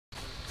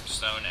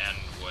stone and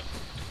wood.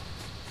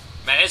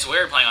 Man, it's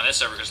weird playing on this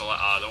server because the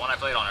one I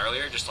played on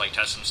earlier, just to, like,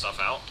 test some stuff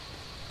out,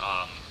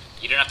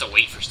 you didn't have to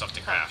wait for stuff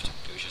to craft.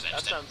 It was just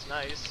instant. That sounds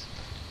nice.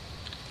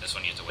 This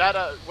one you have to wait.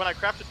 That, when I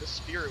crafted the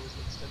spear, it was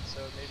instant, so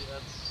maybe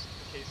that's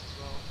the case as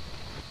well.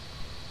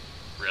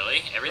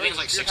 Really? Everything's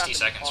like 60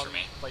 seconds on, for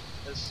me. Like,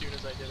 as soon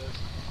as I did it.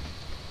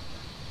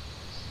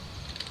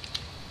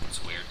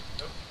 It's weird.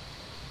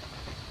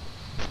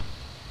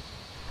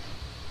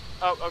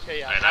 Oh, okay,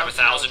 yeah. Alright, I have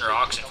 1,000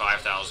 rocks and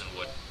 5,000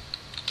 wood.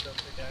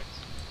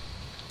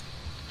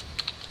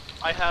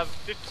 I have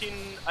 15.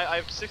 I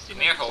have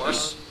 1,600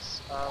 horse.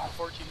 stones,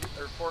 14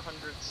 or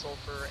 400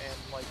 sulfur, and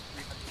like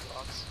 300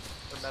 rocks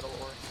or metal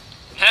ore.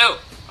 No!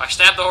 I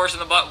stabbed the horse in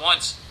the butt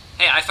once.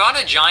 Hey, I found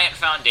a giant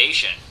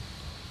foundation.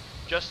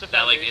 Just a that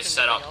foundation. Like is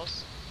set up,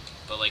 else?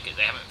 but like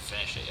they haven't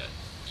finished it yet.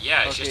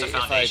 Yeah, it's okay, just a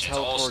foundation. If I it's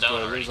all teleport, stone do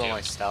I already, lose all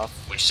my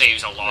stuff? which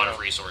saves a lot of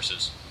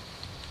resources.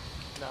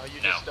 No, you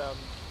just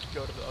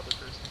go to the other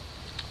person.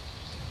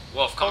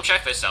 Wolf, come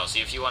check this out.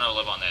 See if you want to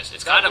live on this.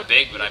 It's kind of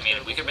big, but I mean,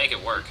 we could make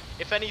it work.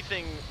 If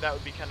anything, that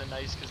would be kind of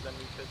nice because then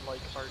we could like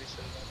already set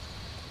it up.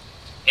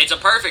 It's a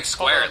perfect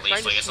square at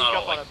least. Like It's not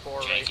all like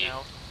janky.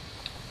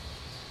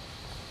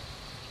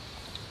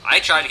 I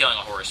tried killing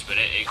a horse, but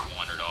it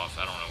wandered off.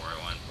 I don't know where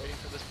it went. Waiting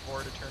for this boar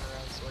to turn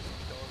around so I can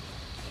kill him.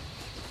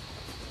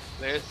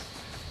 There's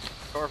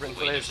Corbin,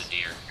 Wait, there's a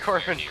deer.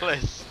 Corbin, deer.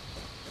 please.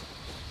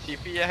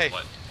 TPA.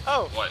 What?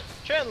 Oh, What?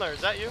 Chandler,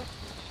 is that you?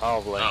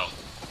 Probably. Oh.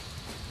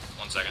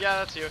 1 second. Yeah,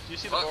 that's you. Do you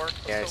see the boar?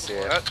 Yeah, I see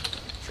it.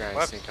 Trying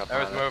to sneak up I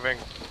was on moving.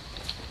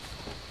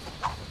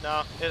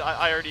 No,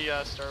 I already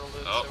startled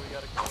it, so we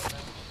gotta kill it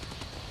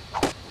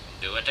now.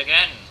 Do it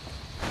again.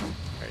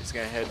 Alright, it's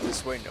gonna head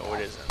this way. No,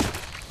 it isn't.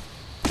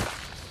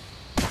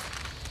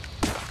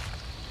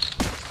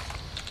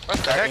 What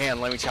the heck? Hang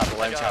on, let me chop it.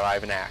 Let me chop it. I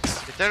have an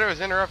axe. You said it was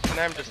interrupted and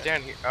I'm just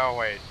standing here. Oh,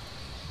 wait.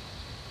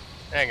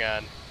 Hang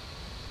on.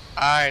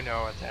 I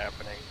know what's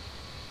happening.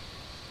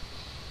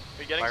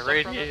 Are you getting My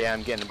stuff from it? Yeah,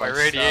 I'm getting a My bunch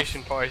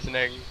radiation of stuff.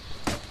 poisoning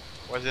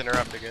was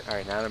interrupting it.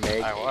 Alright, now to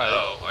make. I was.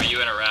 Oh, are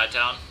you in a rad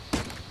town?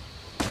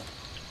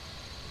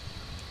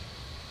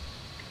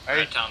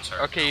 Rad town's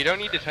hard. Okay, you don't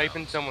need to type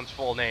in someone's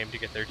full name to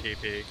get their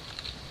TP.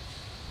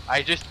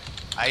 I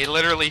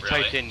literally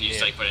typed in You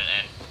just like put an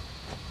N.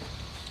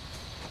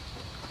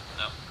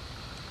 No.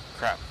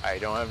 Crap, I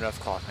don't have enough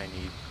cloth. I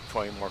need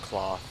 20 more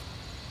cloth.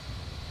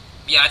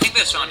 Yeah, I think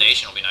this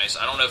foundation will be nice.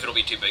 I don't know if it'll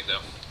be too big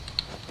though.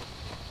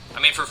 I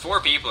mean, for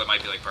 4 people, it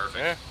might be like perfect.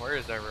 Yeah, where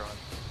is everyone?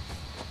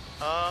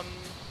 I'm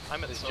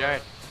at This Sora.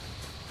 giant.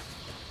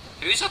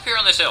 Who's up here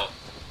on this hill?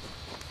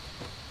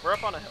 We're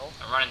up on a hill.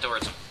 I'm running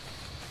towards him.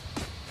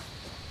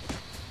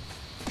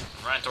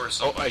 I'm running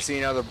towards Oh, somebody. I see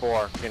another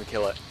boar. I'm gonna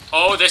kill it.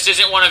 Oh, this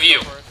isn't one of you.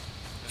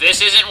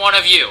 This isn't one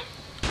of you.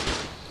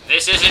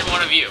 This isn't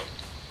one of you.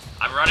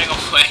 I'm running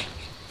away.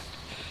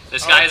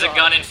 This guy has a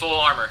gun in full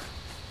armor.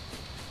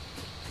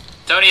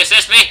 Tony,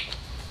 assist me!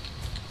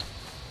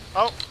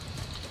 Oh,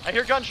 I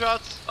hear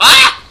gunshots.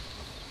 Ah!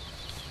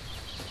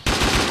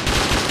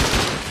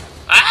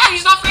 Ah,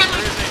 he's not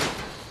friendly!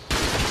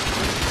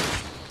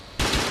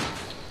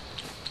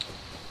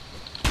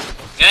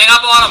 Gang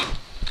up on him!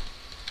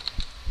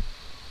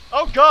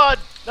 Oh god!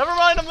 Never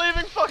mind, I'm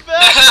leaving, fuck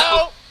that!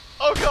 No!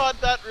 Oh god,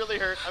 that really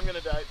hurt. I'm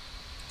gonna die.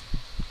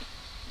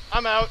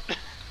 I'm out.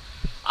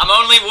 I'm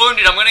only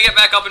wounded, I'm gonna get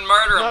back up and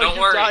murder him, No, don't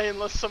you worry. die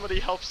unless somebody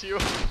helps you.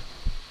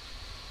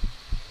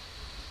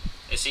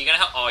 Is he gonna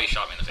help? Oh, he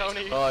shot me in the face.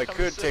 Tony, Well, I come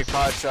could assist. take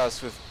pot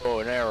shots with bow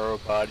and arrow,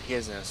 but he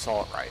has an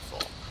assault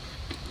rifle.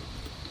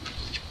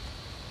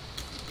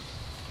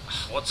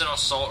 What's an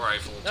assault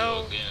rifle to No,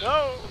 a goon?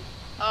 no!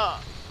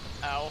 Ah.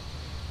 Ow.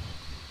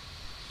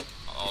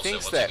 Also,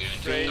 Thinks what's that a goon to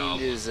a Fiend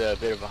goblin? is a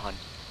bit of a hunt.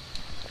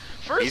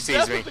 First He sees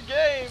death me. of the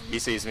game! He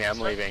sees me. I'm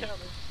Start leaving.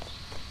 counting.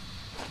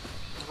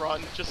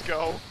 Run, just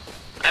go.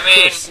 I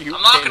mean, Curse you,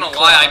 I'm not gonna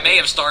lie, I Cloud. may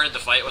have started the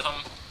fight with him.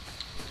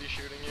 Is he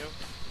shooting you?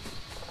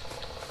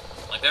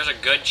 Like, there's a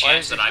good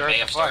chance did that he I may start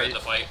have the started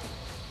fight?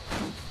 the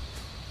fight.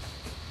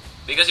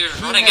 Because he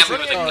was running at me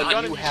with a Running gun.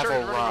 gun and you you have started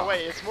a running rock.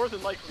 away. It's more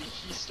than likely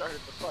he started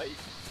the fight.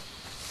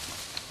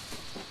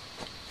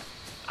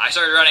 I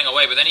started running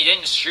away, but then he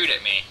didn't shoot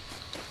at me.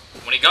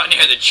 When he got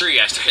near the tree,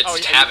 I started Oh yeah,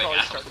 you stabbing probably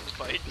at him. started the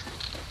fight.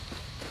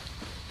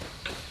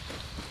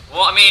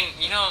 Well, I mean,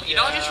 you don't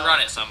just Yeah. run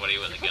at somebody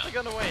with You a put gun. the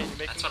gun away and you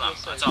make That's him what feel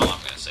safe. that's all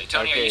I'm gonna say.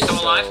 Tony, are Okay, you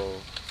still alive?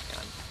 so,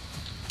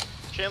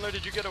 Chandler,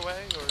 did you get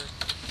away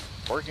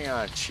or? working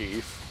on it,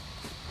 Chief.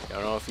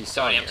 Don't know if he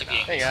saw Tony, me I'm or TPing.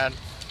 not. Hang on.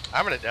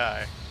 I'm gonna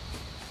die.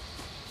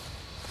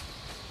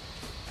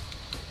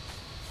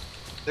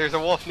 There's a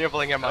wolf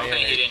nibbling at I my don't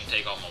think he innards. didn't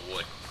take all my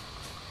wood.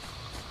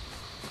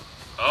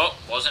 Oh,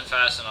 wasn't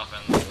fast enough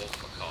and the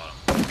wolf caught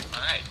him.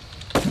 Alright.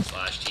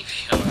 Slash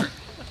TPR.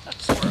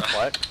 Sora.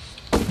 What?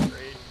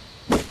 Great.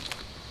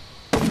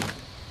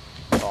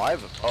 Oh, I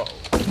have a bow.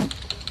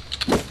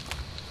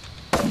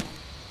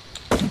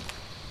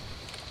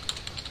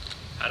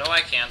 How do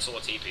I cancel a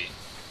TP?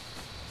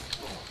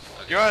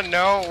 Okay. You wanna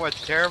know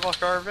what's terrible,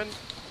 Corbin?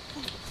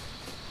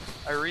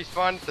 I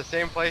respawned at the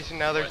same place and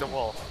now there's a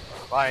wolf.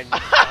 Behind me.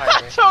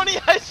 Tony,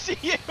 I see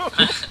you!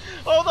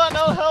 Hold on,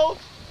 I'll help!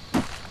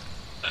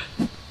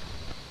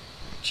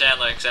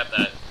 Chandler, accept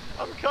that.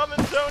 I'm coming,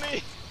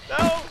 Tony!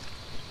 No!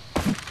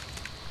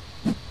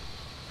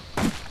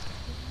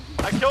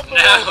 I killed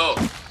the wolf! No!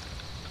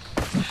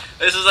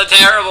 This is a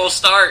terrible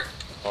start!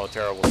 Well,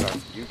 terrible start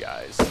for you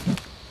guys.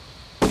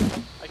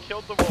 I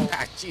killed the wolf.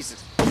 Ah,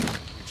 Jesus.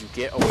 Would you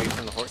get away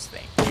from the horse?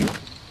 Thank you.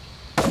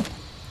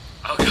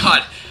 Oh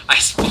god, I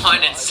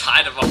spawned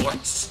inside of a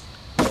horse.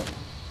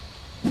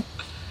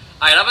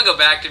 Alright, I'm gonna go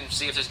back and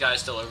see if this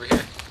guy's still over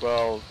here.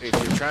 Well, if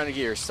you're trying to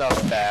get your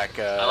stuff back,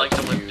 I like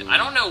to live. I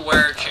don't know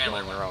where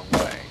Chandler going went. the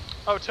wrong way.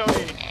 Oh,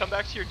 Tony, come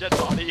back to your dead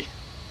body.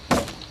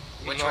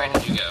 Which way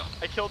did you go?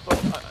 I killed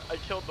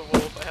the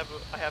wolf. I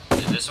have Is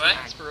it this way?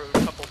 plans for a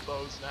couple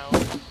bows now.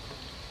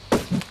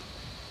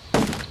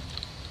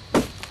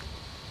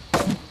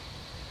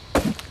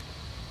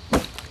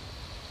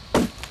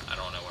 I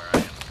don't know where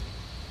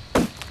I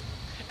am.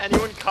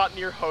 Anyone caught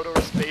near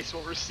Hodor's base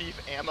will receive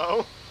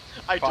ammo.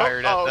 I don't.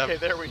 Fired at Oh, them. okay,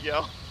 there we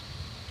go.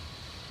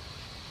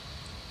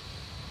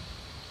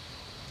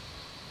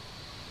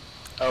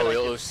 Oh, Can I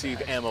you'll get receive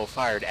back? ammo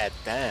fired at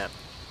them.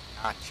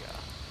 Gotcha.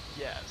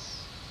 Yes.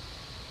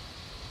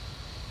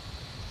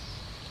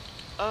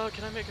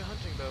 Can I make a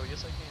hunting bow? Yes,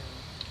 I can.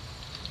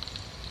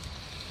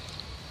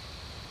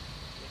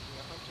 Making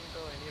a hunting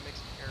bow. I need to make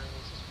some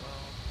arrows as well.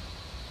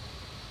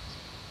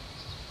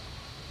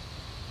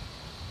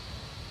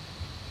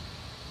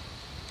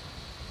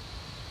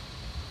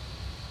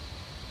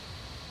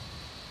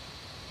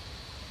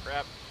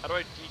 Crap. How do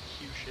I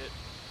DQ shit?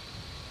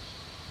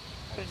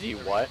 How do you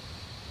what?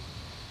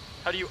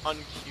 How do you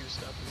unqueue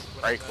stuff? Is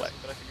what Right I was click. asking,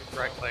 but I figured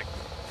Right no. click.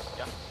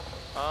 Yeah.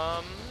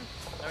 Now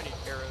I need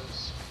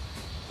arrows,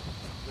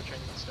 which I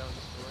need stones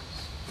for.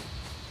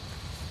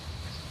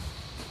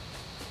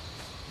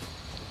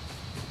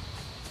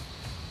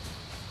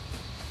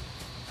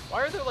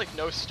 Why are there like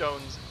no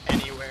stones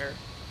anywhere?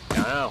 I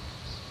don't know.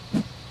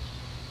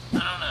 I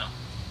don't know.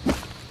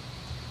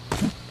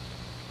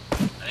 I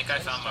think I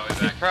found my way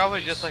back. It's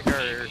probably to just base, like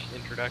our maybe.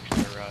 introduction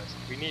to Rust.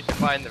 We need to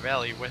find the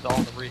valley with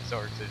all the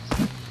resources.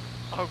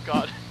 Oh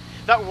god.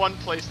 That one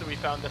place that we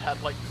found that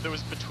had like, that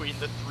was between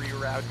the 3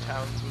 round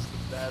towns was the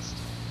best.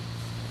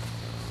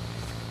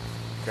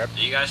 Are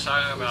you guys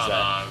talking What's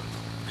about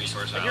that?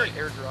 resource I hear valley?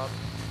 an airdrop.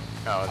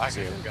 Oh, it's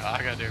you.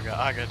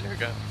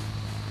 Agaduga.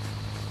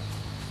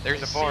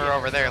 There's I a see boar it.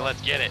 over there,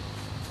 let's get it.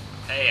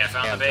 Hey, I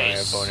found Yeah, the Antonio,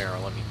 base. bow and arrow,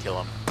 let me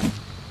kill him.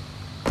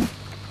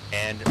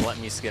 And let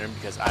me skin him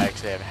because I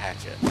actually have a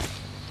hatchet.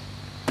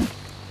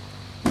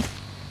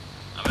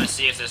 I'm gonna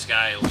see if this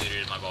guy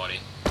looted my body.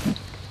 I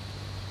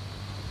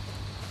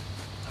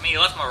mean, he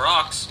left my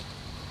rocks.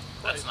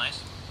 That's Right. nice.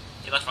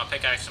 He left my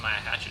pickaxe and my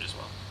hatchet as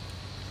well.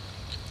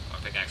 My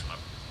pickaxe and my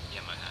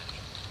hatchet.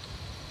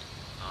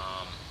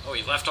 Oh,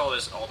 he left all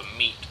the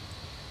meat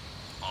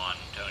on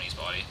Tony's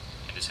body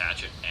and his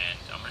hatchet, and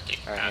I'm gonna take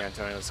Alright, that. here,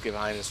 Antonio, let's get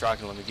behind this rock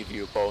and let me give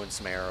you a bow and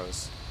some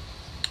arrows.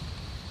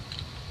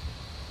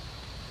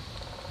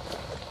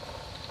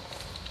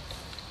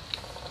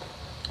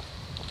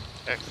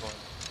 Excellent.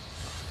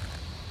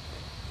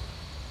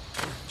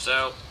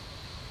 So,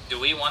 do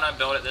we want to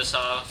build at this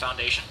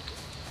foundation?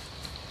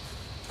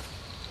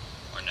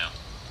 Or no?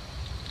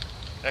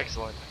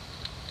 Excellent.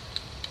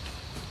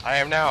 I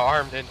am now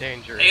armed and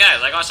dangerous. Hey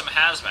guys, I got some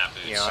hazmat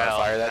boots. You know, I'll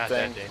fire that not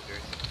thing.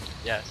 dangerous.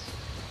 Yes.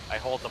 I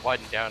hold the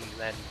button down and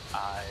then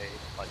I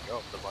let go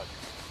of the button.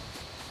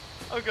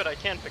 Oh good, I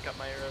can pick up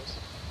my arrows.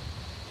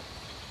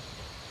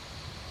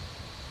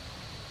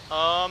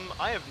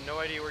 I have no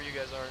idea where you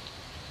guys are.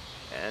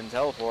 And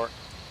teleport.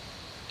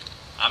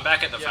 I'm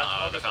back at the, Yeah,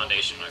 I'll the go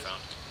foundation I with you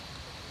found.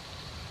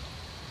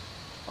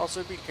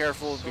 Also be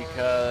careful Sora.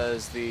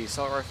 because the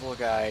assault rifle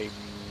guy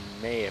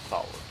may have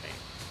followed me.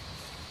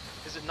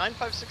 Is it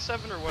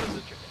 9567 or what is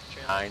it,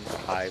 channel? 9,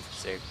 5,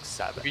 6, If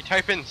 7. you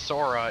type in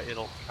Sora,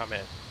 it'll come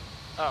in.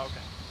 Oh,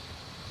 okay.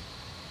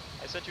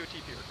 I sent you a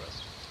TP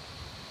request.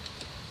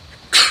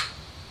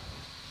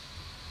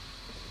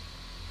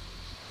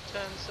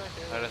 10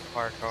 seconds. That is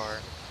parkour.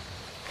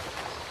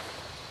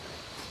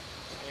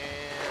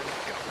 And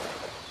go.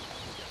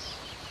 Yes.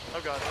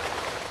 Oh god.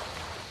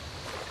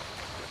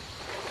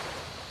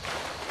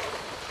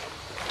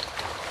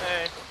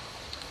 Hey.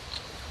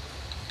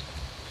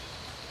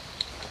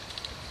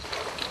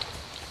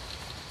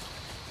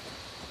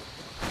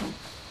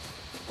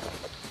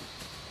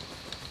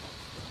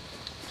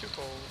 Too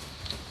cold.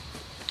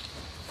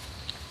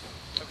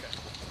 Okay.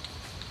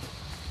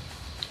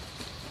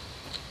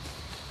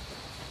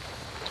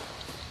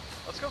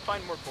 Let's go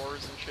find more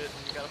boars and shit, and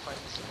we gotta find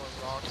some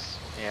more rocks.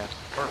 Yeah.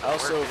 Perfect. I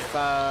also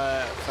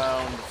Where-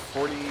 found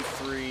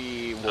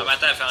 43 wolf I'm at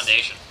that meats.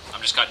 foundation.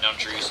 I'm just cutting down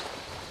trees.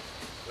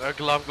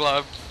 Glove,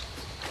 glove.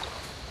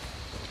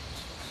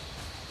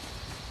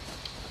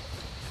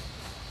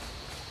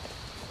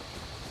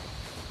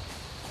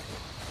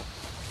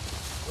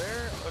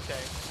 Where? Okay.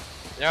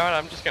 You know what?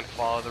 I'm just gonna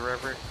follow the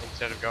river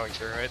instead of going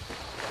through it.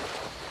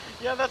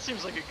 Yeah, that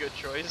seems like a good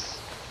choice.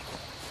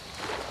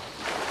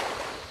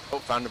 Oh,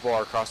 found a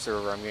boar across the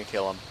river. I'm gonna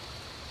kill him.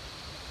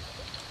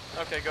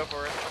 Okay, go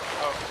for it.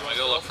 Oh, do you I want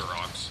go to look for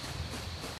rocks.